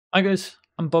Hi guys,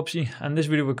 I'm Bobsy, and this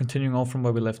video we're continuing on from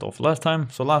where we left off last time.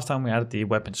 So last time we added the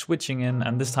weapon switching in,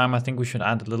 and this time I think we should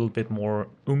add a little bit more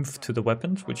oomph to the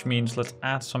weapons, which means let's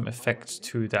add some effects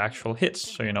to the actual hits.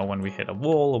 So you know, when we hit a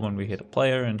wall or when we hit a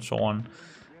player and so on,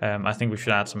 I think we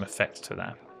should add some effects to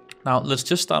that. Now let's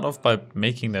just start off by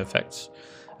making the effects.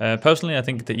 Personally, I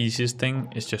think the easiest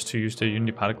thing is just to use the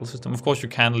Unity particle system. Of course, you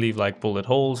can leave like bullet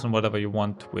holes and whatever you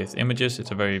want with images.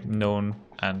 It's a very known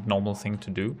and normal thing to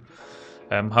do.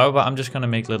 However, I'm just going to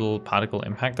make little particle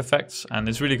impact effects, and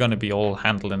it's really going to be all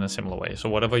handled in a similar way. So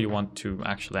whatever you want to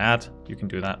actually add, you can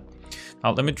do that.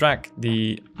 Now let me drag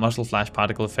the muzzle flash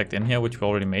particle effect in here, which we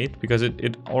already made, because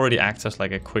it already acts as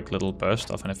like a quick little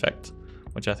burst of an effect,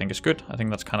 which I think is good. I think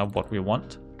that's kind of what we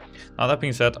want. Now that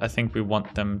being said, I think we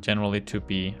want them generally to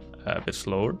be a bit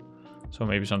slower. So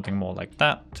maybe something more like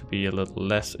that to be a little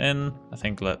less in. I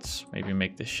think let's maybe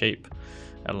make the shape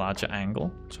a larger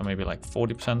angle, so maybe like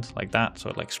 40% like that, so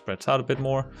it like spreads out a bit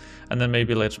more. And then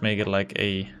maybe let's make it like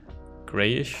a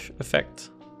grayish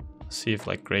effect. See if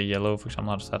like gray yellow, for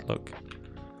example, how does that look?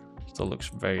 Still looks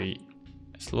very,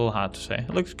 it's a little hard to say.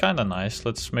 It looks kind of nice.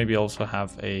 Let's maybe also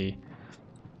have a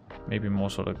maybe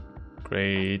more sort of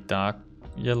gray dark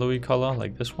yellowy color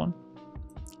like this one,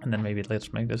 and then maybe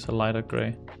let's make this a lighter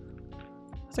gray.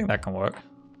 I think that can work.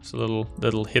 It's a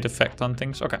little hit effect on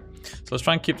things. Okay, so let's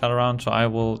try and keep that around. So I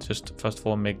will just first of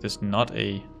all make this not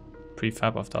a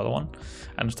prefab of the other one,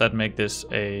 and instead make this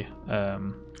a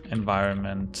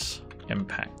environment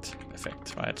impact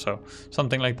effect, right? So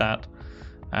something like that,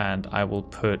 and I will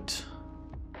put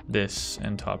this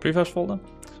into our prefabs folder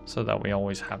so that we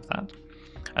always have that.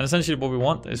 And essentially what we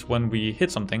want is when we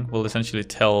hit something, we'll essentially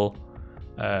tell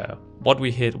what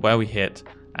we hit, where we hit,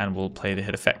 and we'll play the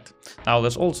hit effect. Now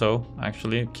let's also,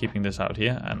 actually keeping this out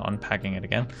here and unpacking it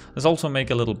again, let's also make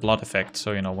a little blood effect.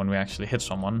 So, you know, when we actually hit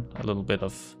someone, a little bit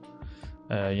of,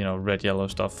 you know, red, yellow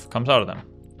stuff comes out of them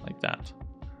like that,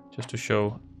 just to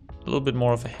show a little bit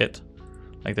more of a hit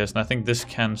like this. And I think this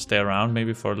can stay around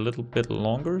maybe for a little bit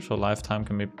longer. So lifetime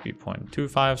can maybe be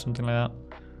 0.25, something like that.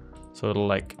 So it'll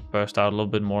like burst out a little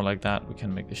bit more like that. We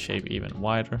can make the shape even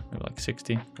wider, maybe like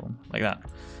 60, boom, like that.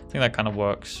 I think that kind of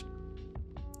works.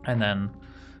 And then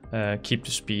keep the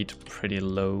speed pretty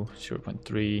low,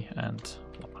 0.3 and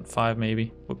 1.5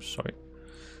 maybe. Whoops, sorry,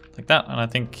 like that. And I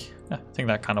think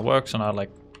that kind of works. And I'll like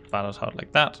balance out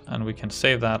like that, and we can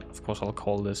save that. Of course, I'll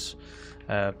call this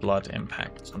blood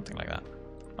impact, something like that.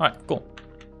 All right, cool.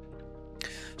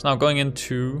 So now going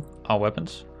into our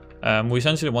weapons. We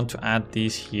essentially want to add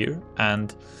these here,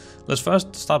 and let's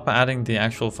first start by adding the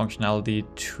actual functionality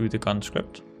to the gun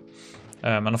script.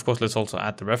 And of course, let's also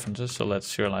add the references. So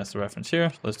let's serialize the reference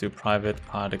here. Let's do private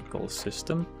particle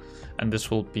system, and this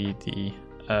will be the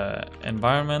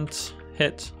environment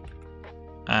hit,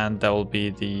 and that will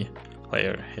be the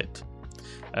player hit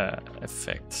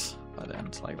effects by the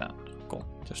end, like that. Cool.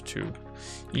 Just to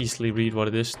easily read what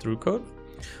it is through code.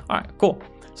 All right, cool.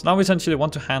 So now we essentially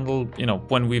want to handle, you know,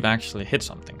 when we've actually hit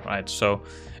something, right? So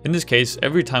in this case,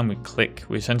 every time we click,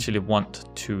 we essentially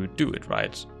want to do it,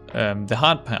 right? The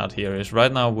hard part here is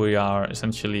right now we are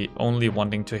essentially only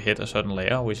wanting to hit a certain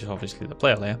layer, which is obviously the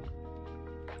player layer.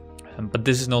 But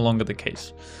this is no longer the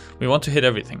case. We want to hit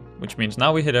everything, which means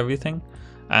now we hit everything.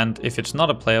 And if it's not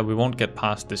a player, we won't get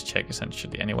past this check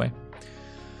essentially anyway.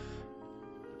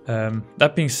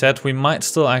 That being said, we might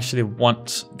still actually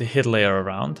want the hit layer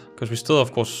around, because we still,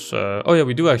 of course, oh yeah,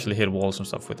 we do actually hit walls and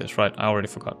stuff with this, right? I already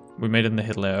forgot. We made it in the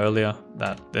hit layer earlier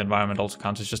that the environment also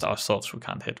counts. It's just ourselves we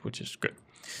can't hit, which is good.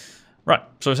 Right,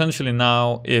 so essentially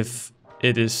now if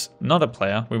it is not a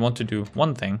player, we want to do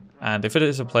one thing, and if it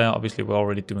is a player, obviously we're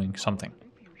already doing something.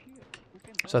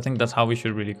 So I think that's how we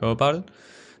should really go about it.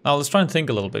 Now let's try and think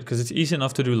a little bit, because it's easy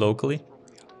enough to do locally.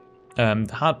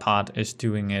 The hard part is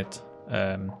doing it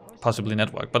possibly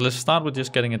network, but let's start with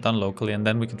just getting it done locally, and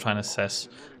then we can try and assess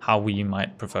how we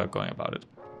might prefer going about it.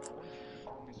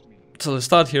 So let's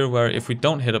start here where if we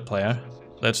don't hit a player,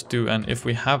 let's do, and if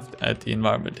we have the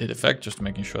environment hit effect, just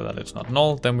making sure that it's not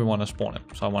null, then we want to spawn it.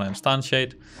 So I want to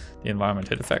instantiate the environment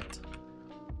hit effect,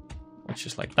 which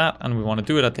is like that, and we want to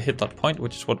do it at the hit dot point,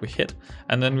 which is what we hit,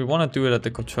 and then we want to do it at the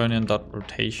quaternion dot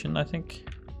rotation, I think.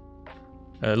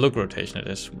 Look rotation it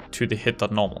is, to the hit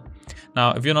dot normal.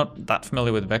 Now, if you're not that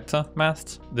familiar with vector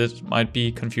maths, this might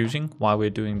be confusing why we're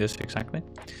doing this exactly.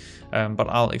 But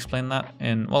I'll explain that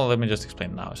in, well, let me just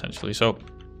explain now essentially. So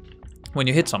when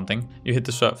you hit something, you hit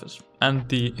the surface, and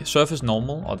the surface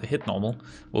normal or the hit normal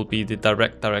will be the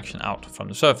direct direction out from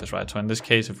the surface, right? So in this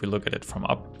case, if we look at it from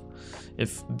up,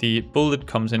 if the bullet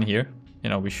comes in here, you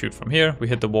know, we shoot from here, we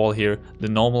hit the wall here, the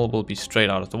normal will be straight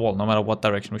out of the wall. No matter what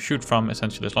direction we shoot from,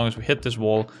 essentially, as long as we hit this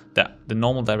wall, the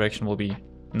normal direction will be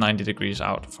 90 degrees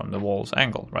out from the wall's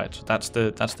angle, right? So that's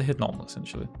the hit normal,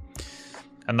 essentially.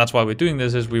 And that's why we're doing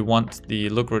this, is we want the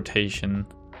look rotation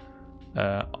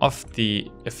of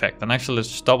the effect. And actually, let's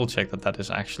just double check that that is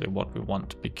actually what we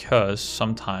want, because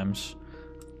sometimes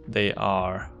they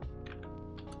are...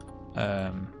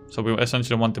 so we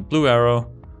essentially want the blue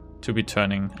arrow to be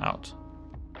turning out.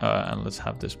 And let's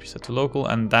have this be set to local,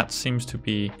 and that seems to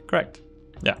be correct.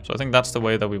 Yeah, so I think that's the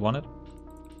way that we want it.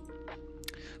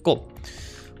 Cool.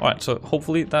 All right, so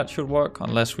hopefully that should work,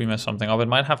 unless we mess something up. It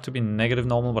might have to be negative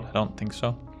normal, but I don't think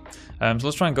so. So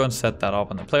let's try and go and set that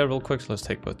up on the player real quick. So let's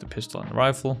take both the pistol and the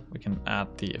rifle. We can add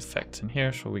the effects in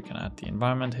here. So we can add the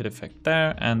environment hit effect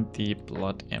there and the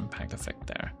blood impact effect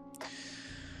there.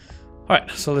 All right,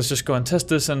 so let's just go and test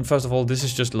this. And first of all, this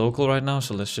is just local right now,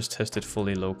 so let's just test it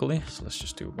fully locally. So let's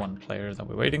just do one player that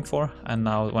we're waiting for. And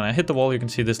now when I hit the wall, you can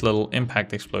see this little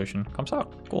impact explosion comes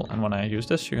out. Cool. And when I use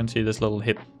this, you can see this little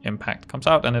hit impact comes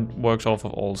out, and it works off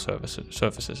of all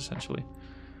surfaces essentially.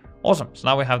 Awesome. So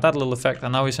now we have that little effect,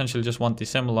 and now we essentially just want the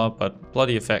similar but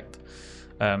bloody effect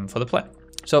for the player.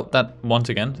 So that, once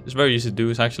again, is very easy to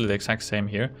do. It's actually the exact same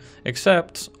here,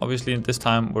 except obviously this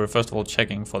time we're first of all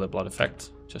checking for the blood effect,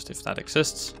 just if that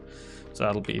exists. So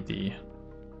that'll be the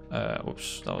that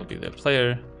will be the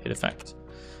player hit effect,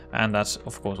 and that's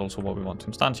of course also what we want to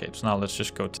instantiate. So now let's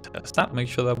just go to test that, make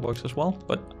sure that works as well,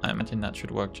 but I imagine that should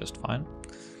work just fine.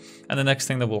 And the next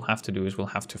thing that we'll have to do is we'll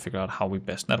have to figure out how we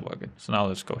best network it. So now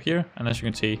let's go here, and as you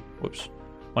can see, whoops,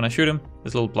 when I shoot him,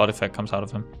 this little blood effect comes out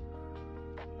of him.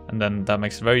 And then that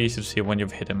makes it very easy to see when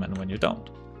you've hit him and when you don't.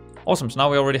 Awesome, so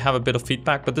now we already have a bit of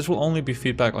feedback, but this will only be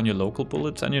feedback on your local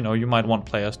bullets, and you know, you might want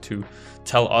players to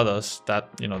tell others that,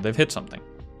 you know, they've hit something.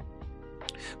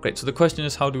 Great, so the question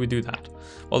is, how do we do that?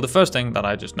 Well, the first thing that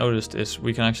I just noticed is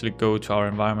we can actually go to our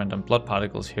environment and blood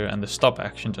particles here, and the stop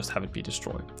action, just have it be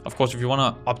destroyed. Of course, if you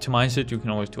want to optimize it, you can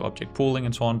always do object pooling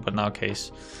and so on, but in our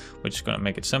case, we're just going to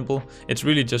make it simple. It's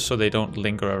really just so they don't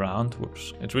linger around.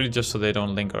 Whoops. It's really just so they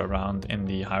don't linger around in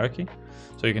the hierarchy.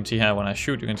 So you can see here when I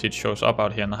shoot, you can see it shows up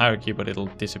out here in the hierarchy, but it'll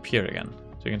disappear again.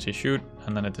 So you can see shoot,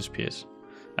 and then it disappears.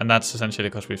 And that's essentially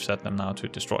because we've set them now to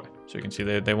destroy. So you can see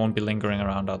they won't be lingering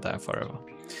around out there forever.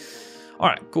 All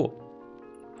right, cool.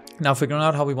 Now figuring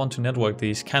out how we want to network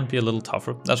these can be a little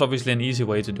tougher. There's obviously an easy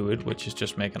way to do it, which is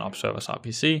just make an observer's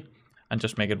RPC and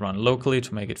just make it run locally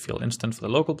to make it feel instant for the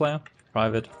local player.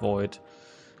 Private, void,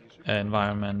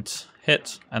 environment,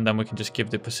 hit, and then we can just give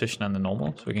the position and the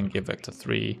normal. So we can give vector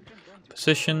 3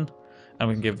 position, and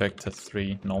we can give vector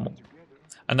 3 normal.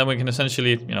 And then we can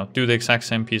essentially, you know, do the exact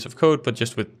same piece of code, but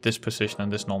just with this position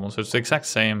and this normal. So it's the exact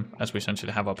same as we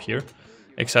essentially have up here,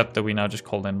 except that we now just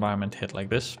call the environment hit like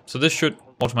this. So this should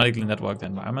automatically network the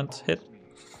environment hit.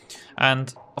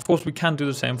 And of course we can do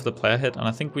the same for the player hit, and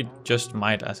I think we just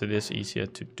might, as it is easier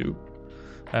to do.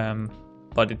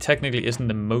 But it technically isn't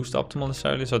the most optimal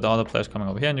necessarily. So the other player's coming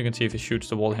over here, and you can see if he shoots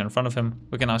the wall here in front of him,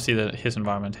 we can now see that his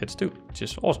environment hits too, which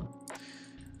is awesome.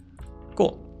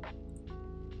 Cool.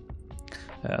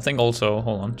 I think also,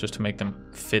 hold on, just to make them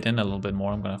fit in a little bit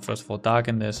more, I'm going to first of all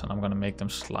darken this, and I'm going to make them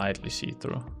slightly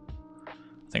see-through.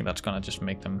 I think that's going to just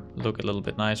make them look a little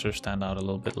bit nicer, stand out a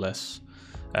little bit less.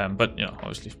 But, you know,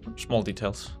 obviously small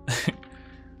details.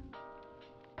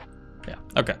 Yeah,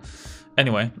 okay.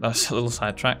 Anyway, that's a little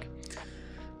sidetrack.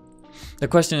 The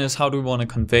question is, how do we want to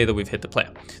convey that we've hit the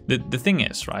player? The thing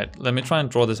is, right, let me try and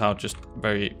draw this out just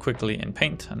very quickly in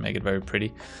Paint and make it very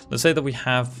pretty. Let's say that we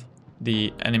have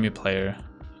the enemy player.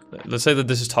 Let's say that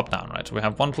this is top down, right? So we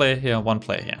have one player here, one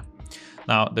player here.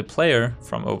 Now the player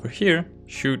from over here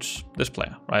shoots this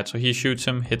player, right? So he shoots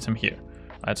him, hits him here,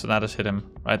 right? So that has hit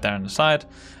him right there on the side.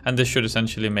 And this should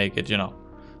essentially make it, you know,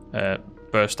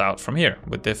 burst out from here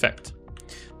with the effect.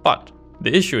 But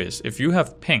the issue is, if you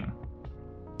have ping,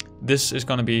 this is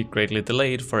going to be greatly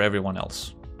delayed for everyone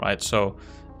else, right? So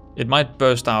it might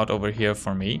burst out over here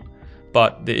for me,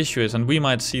 but the issue is, and we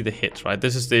might see the hit, right?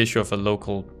 This is the issue of a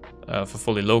local, for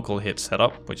fully local hit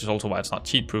setup, which is also why it's not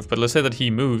cheat proof. But let's say that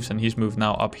he moves, and he's moved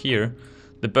now up here.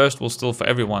 The burst will still for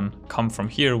everyone come from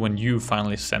here when you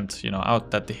finally sent, you know,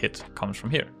 out that the hit comes from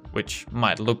here, which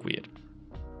might look weird.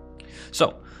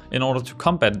 So in order to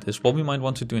combat this, what we might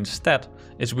want to do instead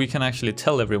is we can actually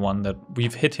tell everyone that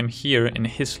we've hit him here in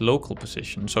his local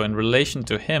position. So in relation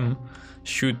to him,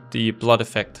 shoot the blood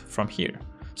effect from here.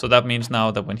 So that means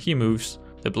now that when he moves,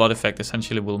 the blood effect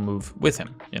essentially will move with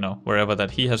him. You know, wherever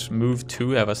that he has moved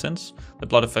to ever since, the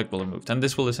blood effect will have moved. And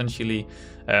this will essentially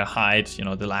hide, you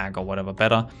know, the lag or whatever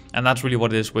better. And that's really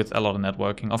what it is with a lot of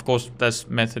networking. Of course, there's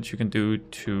methods you can do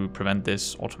to prevent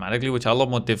this automatically, which are a lot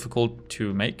more difficult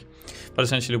to make. But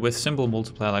essentially with simple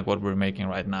multiplayer like what we're making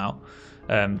right now,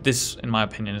 this, in my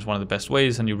opinion, is one of the best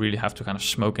ways, and you really have to kind of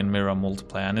smoke and mirror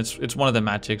multiplayer, and it's one of the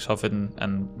magics of it,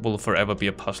 and will forever be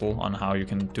a puzzle on how you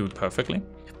can do it perfectly.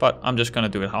 But I'm just going to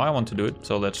do it how I want to do it.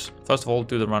 So let's first of all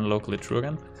do the run locally true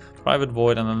again, private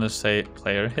void, and then let's say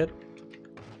player hit.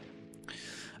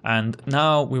 And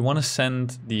now we want to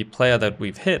send the player that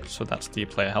we've hit, so that's the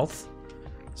player health.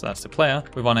 So that's the player.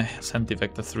 We want to send the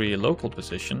vector 3 local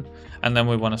position, and then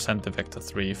we want to send the vector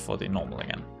 3 for the normal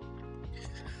again.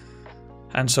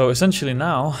 And so essentially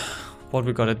now, what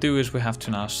we've got to do is we have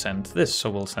to now send this. So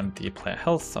we'll send the player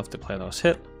health of the player that was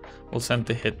hit. We'll send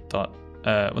the hit dot,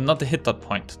 well, not the hit dot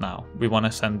point now. We want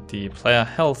to send the player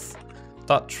health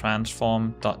dot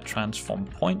transform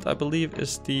point, I believe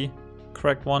is the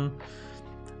correct one.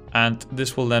 And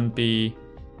this will then be,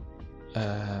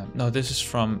 no, this is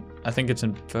from, I think it's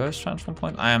inverse transform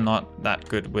point. I am not that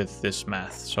good with this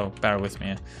math, so bear with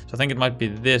me. So I think it might be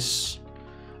this.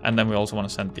 And then we also want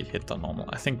to send the hit.normal.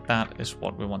 I think that is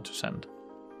what we want to send.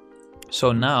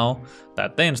 So now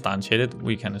that they instantiated,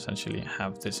 we can essentially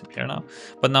have this in here now.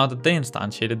 But now that they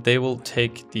instantiated, they will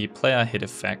take the player hit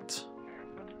effect.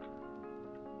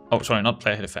 Oh, sorry, not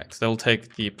player hit effect. They'll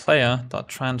take the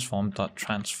player.transform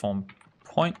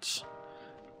point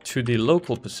to the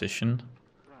local position.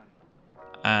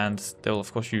 And they'll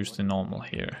of course use the normal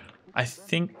here. I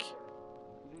think,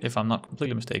 if I'm not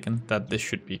completely mistaken, that this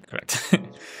should be correct.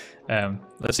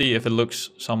 Let's see if it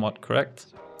looks somewhat correct.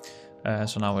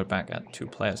 So now we're back at 2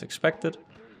 players expected.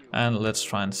 And let's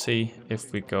try and see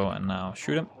if we go and now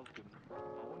shoot him.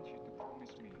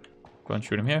 Go and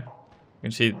shoot him here. You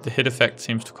can see the hit effect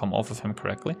seems to come off of him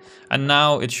correctly. And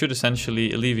now it should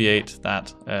essentially alleviate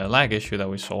that lag issue that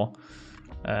we saw.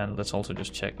 And let's also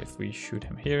just check if we shoot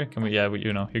him here. Can we, yeah,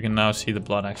 you know, you can now see the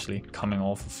blood actually coming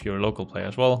off of your local player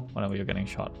as well whenever you're getting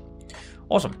shot.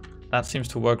 Awesome. That seems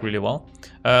to work really well.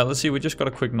 Let's see, we just got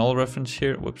a quick null reference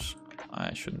here. Whoops,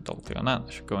 I shouldn't double click on that.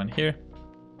 I should go in here.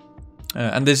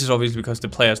 And this is obviously because the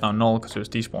player is now null because it was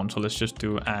despawned. So let's just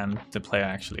do and the player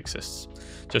actually exists,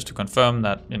 just to confirm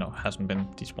that, you know, hasn't been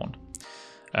despawned.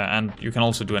 And you can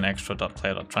also do an extra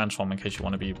 .player.transform in case you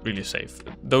want to be really safe.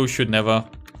 Those should never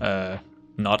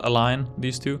not align,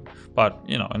 these two, but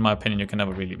you know, in my opinion, you can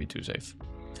never really be too safe.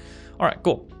 All right,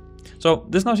 cool. So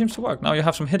this now seems to work. Now you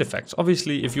have some hit effects.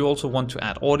 Obviously, if you also want to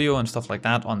add audio and stuff like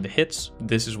that on the hits,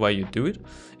 this is where you do it.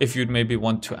 If you'd maybe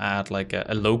want to add like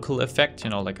a local effect, you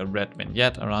know, like a red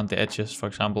vignette around the edges, for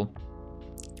example,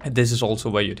 this is also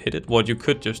where you'd hit it. What you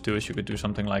could just do is you could do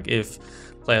something like if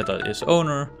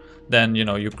player.isOwner, then, you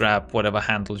know, you grab whatever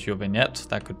handles your vignette.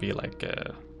 That could be like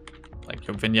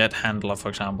your vignette handler, for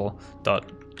example,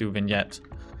 .do vignette,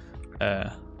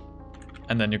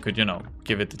 and then you could, you know,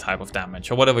 give it the type of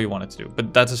damage or whatever you want it to do.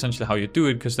 But that's essentially how you do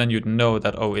it, because then you'd know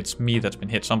that, oh, it's me that's been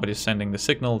hit. Somebody's sending the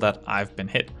signal that I've been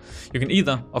hit. You can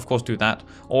either, of course, do that,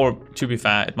 or to be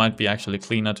fair, it might be actually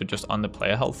cleaner to just on the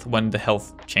player health when the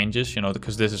health changes, you know,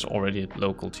 because this is already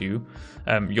local to you.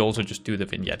 You also just do the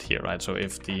vignette here, right? So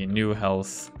if the new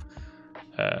health,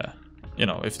 you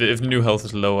know, if the new health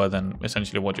is lower than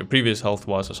essentially what your previous health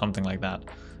was or something like that,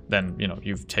 then, you know,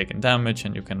 you've taken damage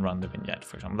and you can run the vignette,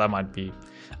 for example. That might be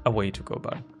a way to go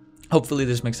about it. Hopefully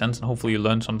this makes sense and hopefully you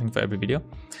learned something for every video.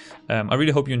 I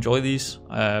really hope you enjoy these.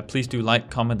 Please do like,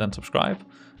 comment and subscribe.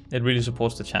 It really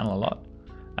supports the channel a lot.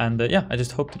 And yeah, I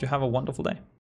just hope that you have a wonderful day.